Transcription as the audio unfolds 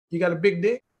You got a big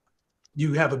dick?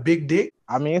 You have a big dick?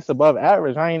 I mean, it's above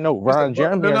average. I ain't know Ron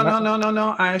Jeremy.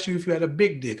 No. I asked you if you had a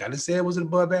big dick. I didn't say it was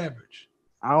above average.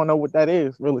 I don't know what that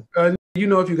is, really. You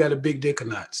know if you got a big dick or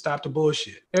not. Stop the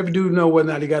bullshit. Every dude know whether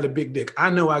or not he got a big dick. I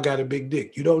know I got a big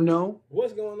dick. You don't know?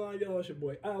 What's going on, y'all? It's your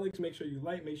boy Alex. Make sure you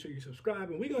like, make sure you subscribe,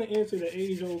 and we're going to answer the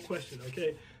age-old question,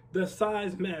 okay? Does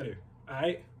size matter, all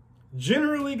right?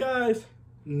 Generally, guys,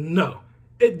 no.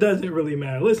 It doesn't really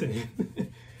matter. Listen,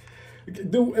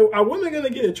 are women going to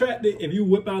get attracted if you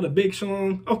whip out a big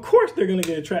schlong? Of course they're going to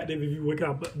get attracted if you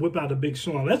whip out a big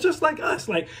schlong. That's just like us.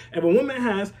 Like, if a woman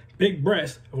has big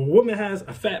breasts, if a woman has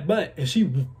a fat butt, and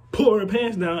she pull her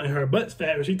pants down and her butt's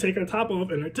fat, or she take her top off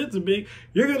and her tits are big,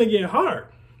 you're going to get hard.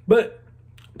 But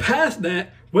past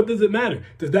that, what does it matter?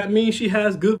 Does that mean she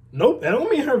has good? Nope, that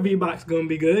don't mean her V-Box gonna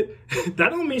be good. That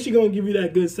don't mean she gonna give you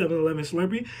that good 7-Eleven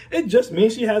Slurpee. It just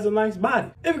means she has a nice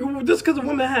body. Just because a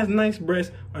woman has nice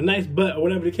breasts or nice butt or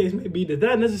whatever the case may be, does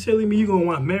that necessarily mean you're gonna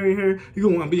want to marry her? You're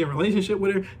gonna want to be in a relationship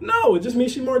with her? No, it just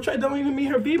means she's more attractive. Don't even mean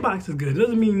her V-Box is good. It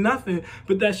doesn't mean nothing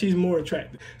but that she's more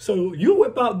attractive. So you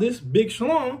whip out this big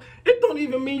schlong, it don't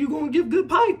even mean you're gonna give good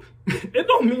pipe. It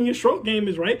don't mean your stroke game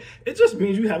is right. It just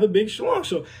means you have a big schlong.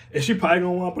 So is she probably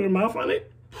gonna want to put her mouth on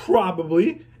it?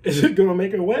 Probably. Is it gonna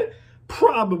make her wet?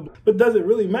 Probably. But does it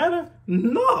really matter?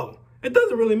 No, it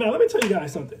doesn't really matter. Let me tell you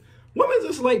guys something. Women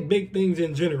just like big things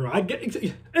in general. I get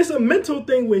it's a mental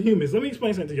thing with humans. Let me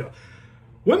explain something to y'all.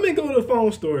 Women go to the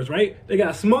phone stores, right? They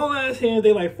got small ass hands,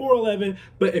 they like 4'11",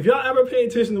 but if y'all ever pay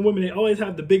attention to women, they always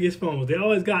have the biggest phones. They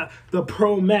always got the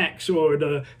Pro Max or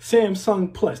the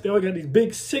Samsung Plus. They always got these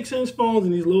big 6-inch phones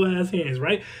and these little ass hands,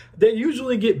 right? They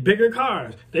usually get bigger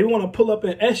cars. They want to pull up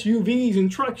in SUVs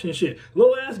and trucks and shit.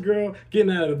 Little ass girl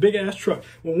getting out of a big ass truck.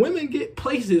 When women get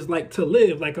places like to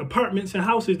live, like apartments and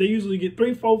houses, they usually get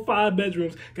 3, 4, 5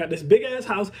 bedrooms, got this big ass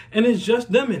house, and it's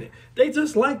just them in it. They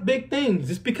just like big things.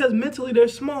 It's because mentally they're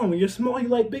small. When you're small, you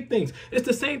like big things. It's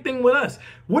the same thing with us.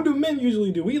 What do men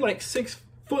usually do? We like 6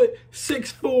 foot,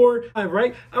 6'4",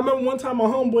 right? I remember one time my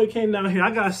homeboy came down here.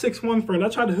 I got a 6'1" friend. I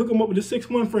tried to hook him up with a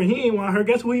 6'1" friend. He ain't want her.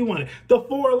 Guess who he wanted? The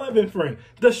 4'11" friend,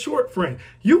 the short friend.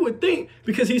 You would think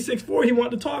because he's 6'4", he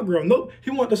want the tall girl. Nope,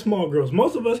 he want the small girls.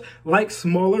 Most of us like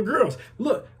smaller girls.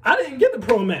 Look, I didn't get the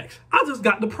Pro Max. I just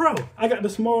got the Pro. I got the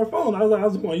smaller phone. I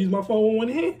was going to use my phone with one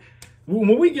hand.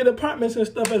 When we get apartments and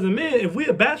stuff as a man, if we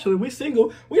a bachelor, we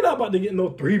single, we not about to get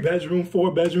no 3-bedroom,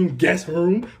 4-bedroom guest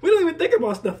room. We don't even think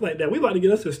about stuff like that. We about to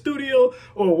get us a studio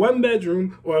or a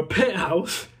 1-bedroom or a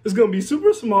penthouse. It's going to be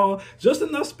super small, just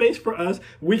enough space for us.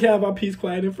 We have our peace,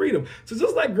 quiet, and freedom. So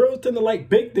just like girls tend to like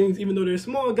big things even though they're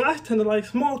small, guys tend to like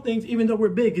small things even though we're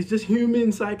big. It's just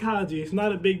human psychology. It's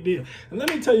not a big deal. And let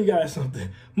me tell you guys something.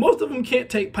 Most of them can't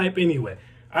take pipe anyway.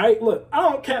 All right, look, I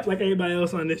don't cap like everybody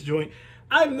else on this joint.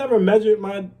 I've never measured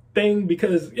my thing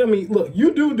because, I mean, look,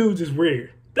 you dudes is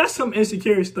weird. That's some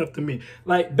insecure stuff to me.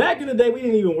 Like, back in the day, we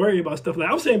didn't even worry about stuff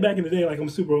like, I'm saying back in the day like I'm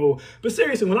super old. But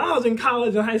seriously, when I was in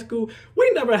college and high school,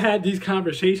 we never had these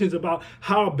conversations about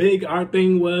how big our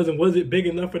thing was and was it big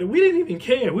enough for it. We didn't even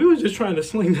care. We was just trying to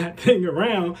sling that thing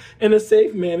around in a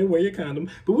safe manner, wear your condom.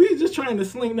 But we was just trying to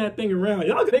sling that thing around.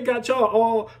 They got y'all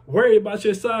all worried about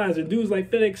your size and dudes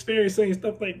like FedEx Fair saying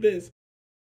stuff like this.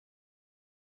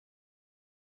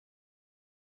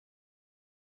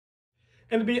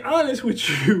 And to be honest with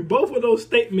you, both of those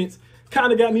statements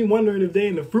kind of got me wondering if they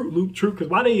in the Fruit Loop true, because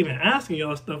why they even asking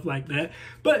y'all stuff like that?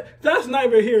 But that's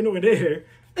neither here nor there.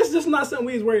 It's just not something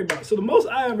we was worried about. So the most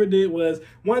I ever did was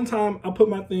one time I put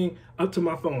my thing up to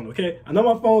my phone, okay? I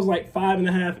know my phone's like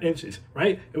 5.5 inches,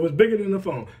 right? It was bigger than the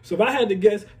phone. So if I had to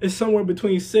guess, it's somewhere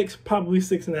between 6, probably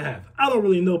 6.5. I don't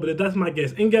really know, but that's my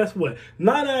guess. And guess what?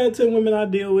 9 out of 10 women I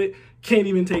deal with can't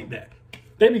even take that.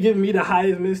 They be giving me the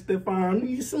Heisman, Stephon,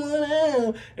 you slow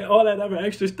down, and all that other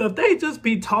extra stuff. They just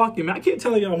be talking, man. I keep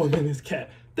telling y'all women is cat.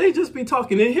 They just be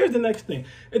talking. And here's the next thing.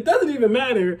 It doesn't even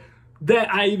matter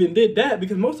that I even did that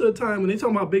because most of the time when they talk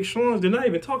about big schlongs, they're not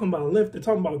even talking about length. They're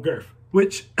talking about girth,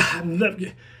 which I've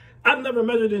never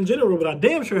measured in general, but I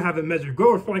damn sure haven't measured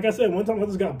girth. Like I said, one time I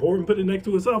just got bored and put it next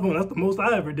to a cell phone. That's the most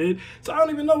I ever did. So I don't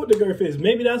even know what the girth is.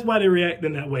 Maybe that's why they're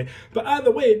reacting that way. But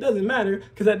either way, it doesn't matter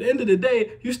because at the end of the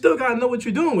day, you still got to know what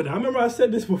you're doing with it. I remember I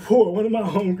said this before. One of my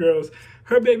homegirls,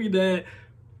 her baby dad,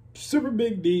 super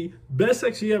big D, best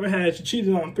sex she ever had. She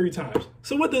cheated on him 3 times.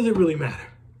 So what does it really matter?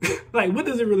 Like, what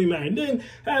does it really matter? And then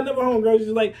I had another homegirl, she's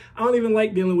like, I don't even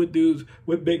like dealing with dudes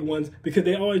with big ones because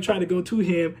they always try to go to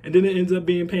him and then it ends up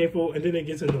being painful and then it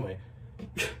gets annoying.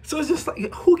 So it's just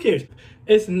like, who cares?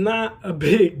 It's not a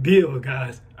big deal,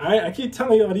 guys. All right, I keep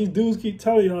telling y'all, these dudes keep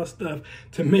telling y'all stuff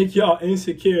to make y'all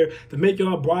insecure, to make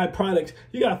y'all buy products.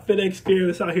 You got FedEx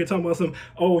Fearless out here talking about some,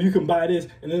 oh, you can buy this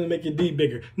and then it'll make your D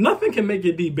bigger. Nothing can make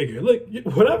your D bigger. Look,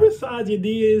 whatever size your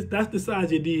D is, that's the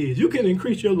size your D is. You can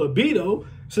increase your libido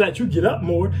so that you get up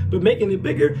more, but making it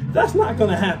bigger, that's not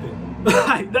gonna happen.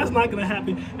 Like, that's not gonna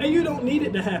happen, and you don't need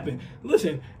it to happen.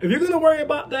 Listen, if you're gonna worry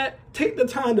about that, take the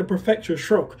time to perfect your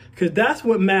stroke, because that's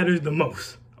what matters the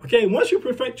most. Okay, once you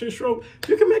perfect your stroke,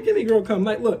 you can make any girl come.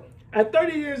 Like, look, at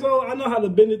 30 years old, I know how to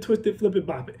bend it, twist it, flip it,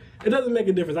 bop it. It doesn't make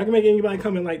a difference. I can make anybody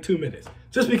come in like 2 minutes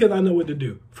just because I know what to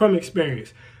do from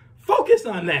experience. Focus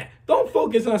on that. Don't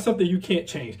focus on something you can't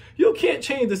change. You can't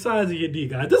change the size of your D,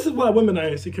 guys. This is why women are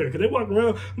insecure, because they walk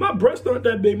around, my breasts aren't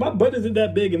that big, my butt isn't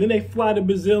that big, and then they fly to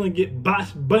Brazil and get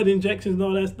butt injections and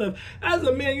all that stuff. As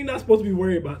a man, you're not supposed to be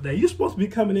worried about that. You're supposed to be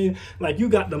coming in like you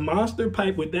got the monster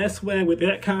pipe with that swag, with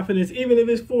that confidence, even if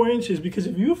it's 4 inches, because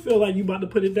if you feel like you about to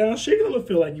put it down, she gonna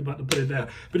feel like you about to put it down.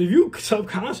 But if you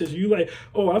subconscious, you like,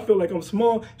 oh, I feel like I'm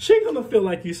small, she gonna feel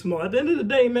like you small. At the end of the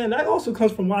day, man, that also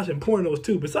comes from watching pornos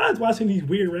too. Besides watching these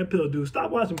weird red pill dudes, stop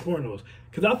watching pornos,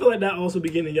 because I feel like that also be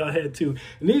getting in y'all head too.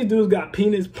 And these dudes got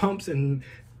penis pumps and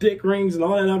dick rings and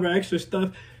all that other extra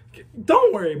stuff.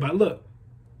 Don't worry about it. Look,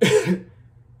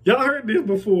 y'all heard this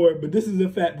before, but this is a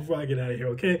fact before I get out of here,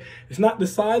 okay? It's not the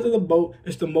size of the boat,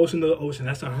 it's the motion of the ocean.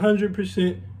 That's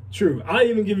 100% true. I'll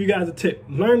even give you guys a tip.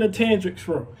 Learn the tantric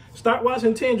stroke. Start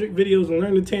watching tantric videos and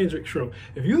learn the tantric stroke.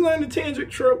 If you learn the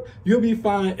tantric stroke, you'll be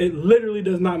fine. It literally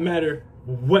does not matter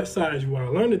what size you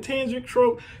are. Learn the tantric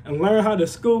stroke and learn how to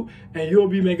scoop, and you'll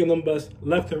be making them bust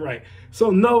left and right. So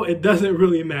no, it doesn't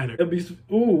really matter. It'll be,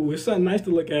 ooh, it's something nice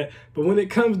to look at, but when it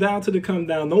comes down to the come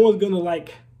down, no one's gonna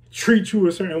like treat you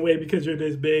a certain way because you're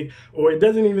this big, or it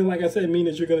doesn't even, like I said, mean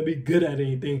that you're gonna be good at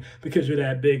anything because you're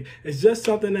that big. It's just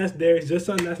something that's there. It's just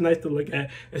something that's nice to look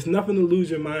at. It's nothing to lose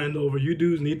your mind over. You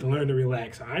dudes need to learn to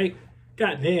relax, all right?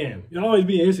 God damn, y'all always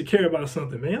be insecure about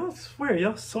something, man. I swear,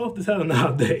 y'all soft as hell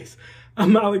nowadays.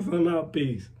 I'm Alex, and I'm out.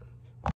 Peace.